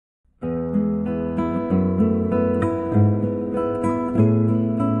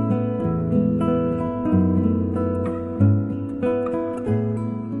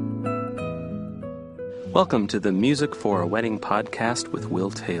Welcome to the Music for a Wedding podcast with Will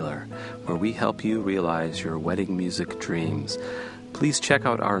Taylor, where we help you realize your wedding music dreams. Please check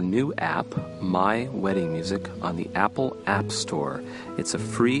out our new app, My Wedding Music, on the Apple App Store. It's a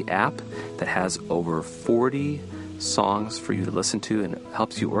free app that has over 40 songs for you to listen to and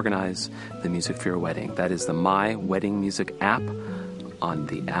helps you organize the music for your wedding. That is the My Wedding Music app on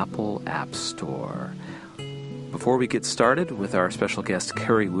the Apple App Store. Before we get started with our special guest,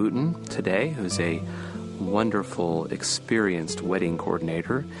 Carrie Wooten, today, who's a wonderful, experienced wedding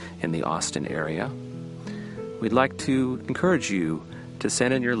coordinator in the Austin area, we'd like to encourage you to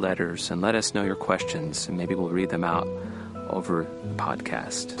send in your letters and let us know your questions, and maybe we'll read them out over the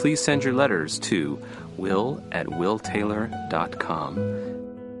podcast. Please send your letters to will@willtaylor.com.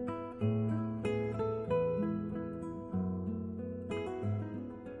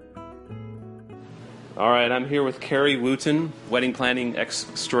 All right, I'm here with Carrie Wooten, wedding planning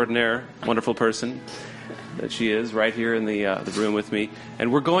extraordinaire, wonderful person that she is, right here in the room with me.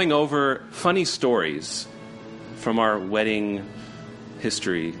 And we're going over funny stories from our wedding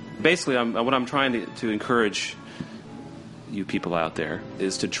history. Basically, what I'm trying to encourage you people out there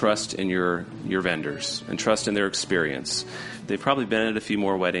is to trust in your vendors and trust in their experience. They've probably been at a few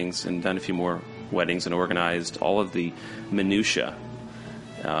more weddings and done a few more weddings and organized all of the minutia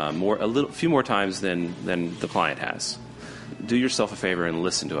few more times than the client has. Do yourself a favor and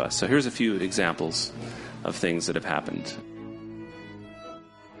listen to us. So here's a few examples of things that have happened.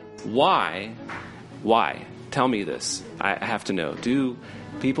 Why? Tell me this. I have to know. Do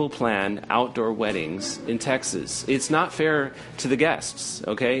people plan outdoor weddings in Texas? It's not fair to the guests,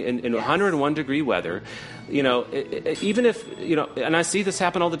 okay? In 101 degree weather, even if, and I see this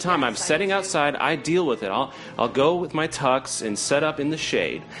happen all the time. I'm setting outside. I deal with it. I'll go with my tux and set up in the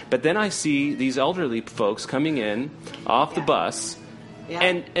shade. But then I see these elderly folks coming in off the bus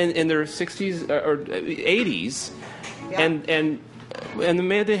and in their 60s or 80s, and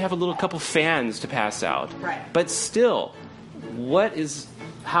maybe they have a little couple fans to pass out. Right. But still,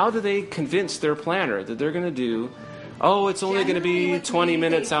 how do they convince their planner that they're going to do? Oh, it's only going to be 20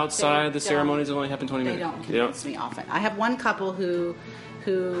 minutes outside. The ceremonies only happen 20 minutes. They don't convince me often. I have one couple who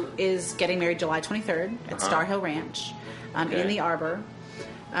is getting married July 23rd at Star Hill Ranch in the Arbor.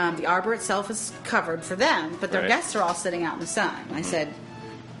 The Arbor itself is covered for them, but their guests are all sitting out in the sun. I said,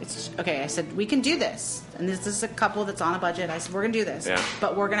 I said, we can do this. And this is a couple that's on a budget. I said, we're going to do this,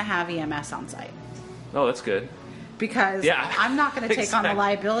 but we're going to have EMS on site. Oh, that's good. Because I'm not going to take on the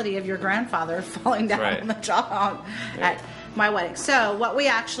liability of your grandfather falling down on the job at my wedding. So what we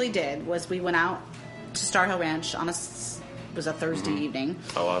actually did was we went out to Star Hill Ranch on a Thursday evening.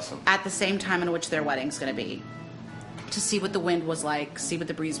 Oh, awesome. At the same time in which their wedding's going to be, to see what the wind was like, see what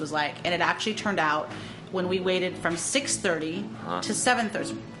the breeze was like. And it actually turned out when we waited from 6:30 to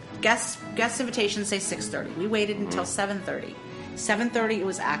 7:30. Guest invitations say 6:30. We waited until 7:30. 7:30, it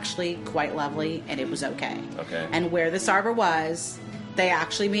was actually quite lovely, and it was okay. And where this Arbor was, they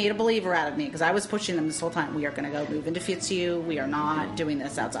actually made a believer out of me, because I was pushing them this whole time. We are going to go move into Fitzhugh. We are not doing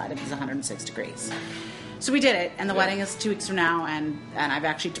this outside if it's 106 degrees. So we did it, and the wedding is 2 weeks from now, and I've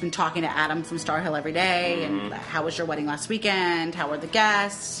actually been talking to Adam from Star Hill every day, and how was your wedding last weekend? How were the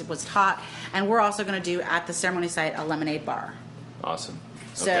guests? Was it hot? And we're also going to do, at the ceremony site, a lemonade bar. Awesome.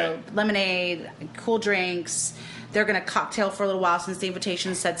 So lemonade, cool drinks. They're going to cocktail for a little while since the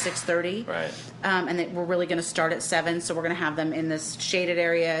invitation said 6:30. Right. And we're really going to start at 7, so we're going to have them in this shaded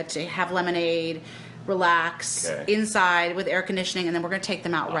area to have lemonade, relax, inside with air conditioning, and then we're going to take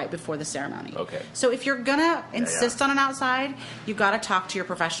them out right before the ceremony. Okay. So if you're going to insist on an outside, you've got to talk to your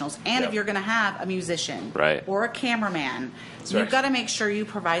professionals. And if you're going to have a musician or a cameraman, you've got to make sure you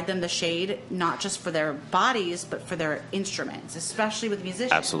provide them the shade, not just for their bodies, but for their instruments, especially with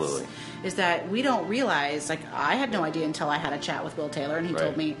musicians. Absolutely. Is that we don't realize, I had no idea until I had a chat with Will Taylor, and he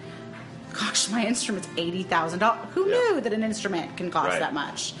told me, gosh, my instrument's $80,000. Who knew that an instrument can cost that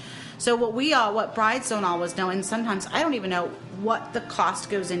much? So what Brides Don't Always Know, and sometimes I don't even know what the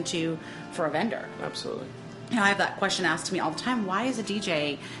cost goes into for a vendor. Absolutely. I have that question asked to me all the time. Why is a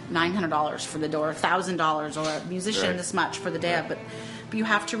DJ $900 for the door, $1,000, or a musician this much for the day of? But you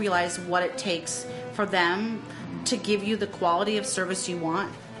have to realize what it takes for them to give you the quality of service you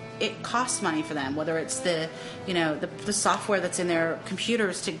want. It costs money for them, whether it's the software that's in their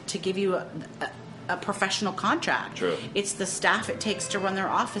computers to give you a professional contract. True. It's the staff it takes to run their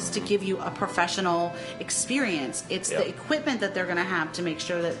office to give you a professional experience. It's the equipment that they're going to have to make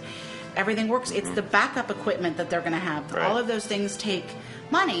sure that everything works. It's the backup equipment that they're going to have. All of those things take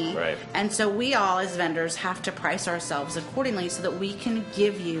money. Right. And so we all, as vendors, have to price ourselves accordingly so that we can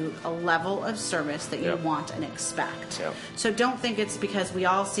give you a level of service that you want and expect. Yep. So don't think it's because we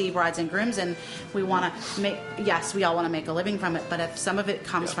all see brides and grooms and we want to make, yes, we all want to make a living from it, but if some of it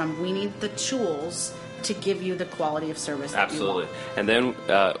comes from, we need the tools to give you the quality of service that you want. And then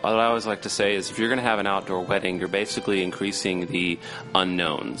what I always like to say is if you're going to have an outdoor wedding, you're basically increasing the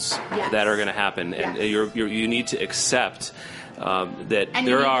unknowns that are going to happen. And you need to accept that and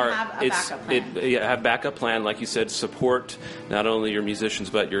there you need are to have a backup plan. Have backup plan, like you said, support not only your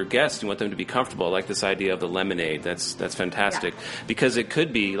musicians but your guests. You want them to be comfortable. I like this idea of the lemonade. That's fantastic because it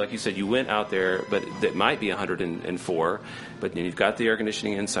could be, like you said, you went out there, but it might be 104, but you've got the air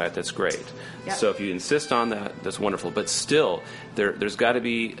conditioning inside. That's great. So if you insist on that, that's wonderful. But still, there's got to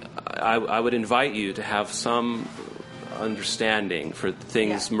be. I would invite you to have some understanding for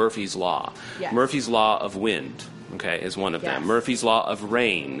things. Murphy's Law. Murphy's Law of wind. Okay, is one of them. Murphy's Law of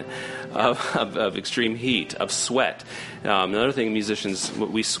rain, of extreme heat, of sweat. Another thing, musicians,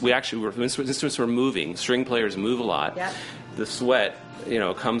 we actually, when instruments were moving, string players move a lot. The sweat,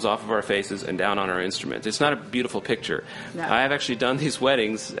 comes off of our faces and down on our instruments. It's not a beautiful picture. I have actually done these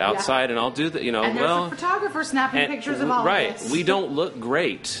weddings outside, and I'll do the, and there's a photographer snapping pictures of all of this. We don't look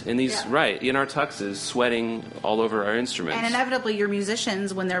great in these, in our tuxes, sweating all over our instruments. And inevitably, your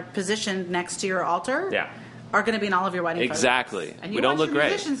musicians, when they're positioned next to your altar, are going to be in all of your wedding photos. Exactly. And you we don't look great.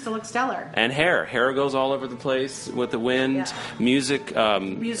 Musicians to look stellar. And hair goes all over the place with the wind. Music,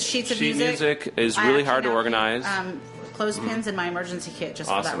 sheet music is really hard to organize. Clothespins in my emergency kit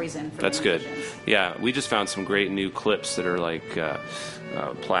just for that reason. That's good. Yeah, we just found some great new clips that are like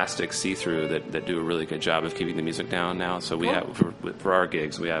plastic see-through that do a really good job of keeping the music down now. So we have for our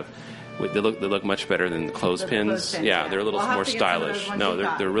gigs they look much better than the clothespins. They're a little more stylish. No,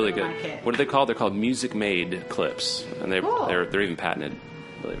 they're really good. What are they called? They're called music made clips, and they're even patented,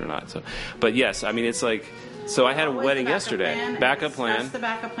 believe it or not. So, but yes, I mean it's like. So I had a wedding yesterday. Backup plan. Discuss the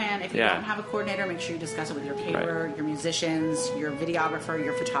backup plan. If you don't have a coordinator, make sure you discuss it with your caterer, your musicians, your videographer,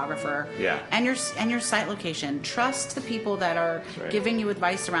 your photographer, and your site location. Trust the people that are giving you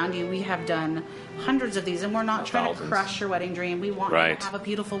advice around you. We have done hundreds of these, and we're not trying to crush your wedding dream. We want you to have a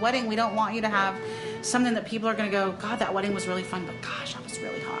beautiful wedding. We don't want you to have something that people are going to go, God, that wedding was really fun, but gosh, that was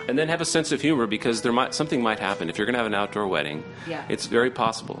really hot. And then have a sense of humor because something might happen. If you're going to have an outdoor wedding, it's very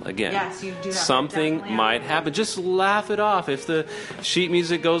possible. Again, you do have something might happen. Just laugh it off. If the sheet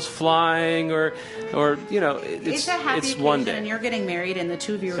music goes flying or it's a happy it's one day. And you're getting married, and the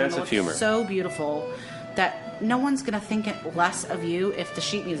two of you are going to look so beautiful that no one's going to think less of you if the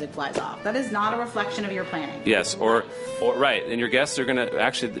sheet music flies off. That is not a reflection of your planning. Yes, or right, and your guests are going to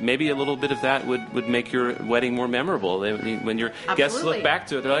actually maybe a little bit of that would make your wedding more memorable. When your guests look back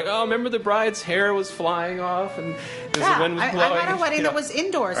to it, they're like, "Oh, remember the bride's hair was flying off and the wind was blowing." I had a wedding that was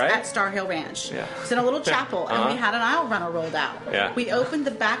indoors at Star Hill Ranch. It was in a little chapel, and we had an aisle runner rolled out. We opened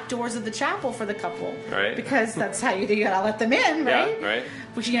the back doors of the chapel for the couple, because that's how you do. You gotta let them in, right?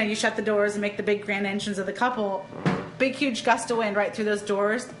 Which you shut the doors and make the big grand entrance of the couple. Big, huge gust of wind right through those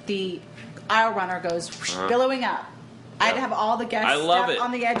doors. The aisle runner goes billowing up. I had to have all the guests step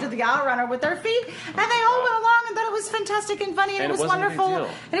on the edge of the aisle runner with their feet, and they all went along and thought it was fantastic and funny, and it was wonderful,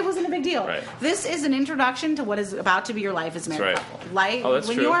 and it wasn't a big deal. This is an introduction to what is about to be your life as a married couple.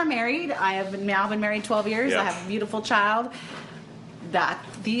 When you are married, I have now been married 12 years. I have a beautiful child. That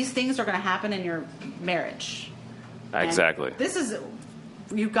these things are going to happen in your marriage. Exactly. This is.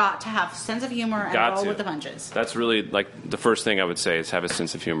 You've got to have a sense of humor and roll with the punches. That's really like the first thing I would say is have a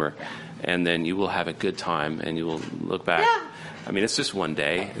sense of humor, and then you will have a good time, and you will look back. I mean, it's just one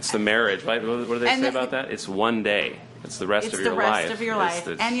day. It's the marriage. Right? What do they say about that? It's one day. It's the rest of your life. It's the rest of your life.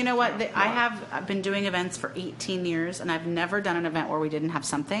 And you know what? I've been doing events for 18 years, and I've never done an event where we didn't have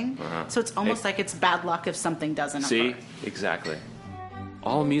something. So it's almost like it's bad luck if something doesn't occur. See? Exactly.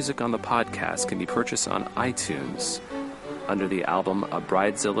 All music on the podcast can be purchased on iTunes under the album A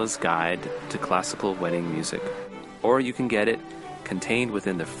Bridezilla's Guide to Classical Wedding Music. Or you can get it contained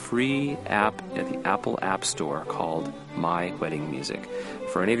within the free app at the Apple App Store called My Wedding Music.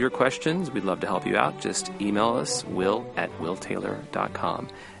 For any of your questions, we'd love to help you out. Just email us, will@willtaylor.com,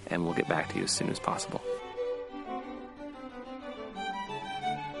 and we'll get back to you as soon as possible.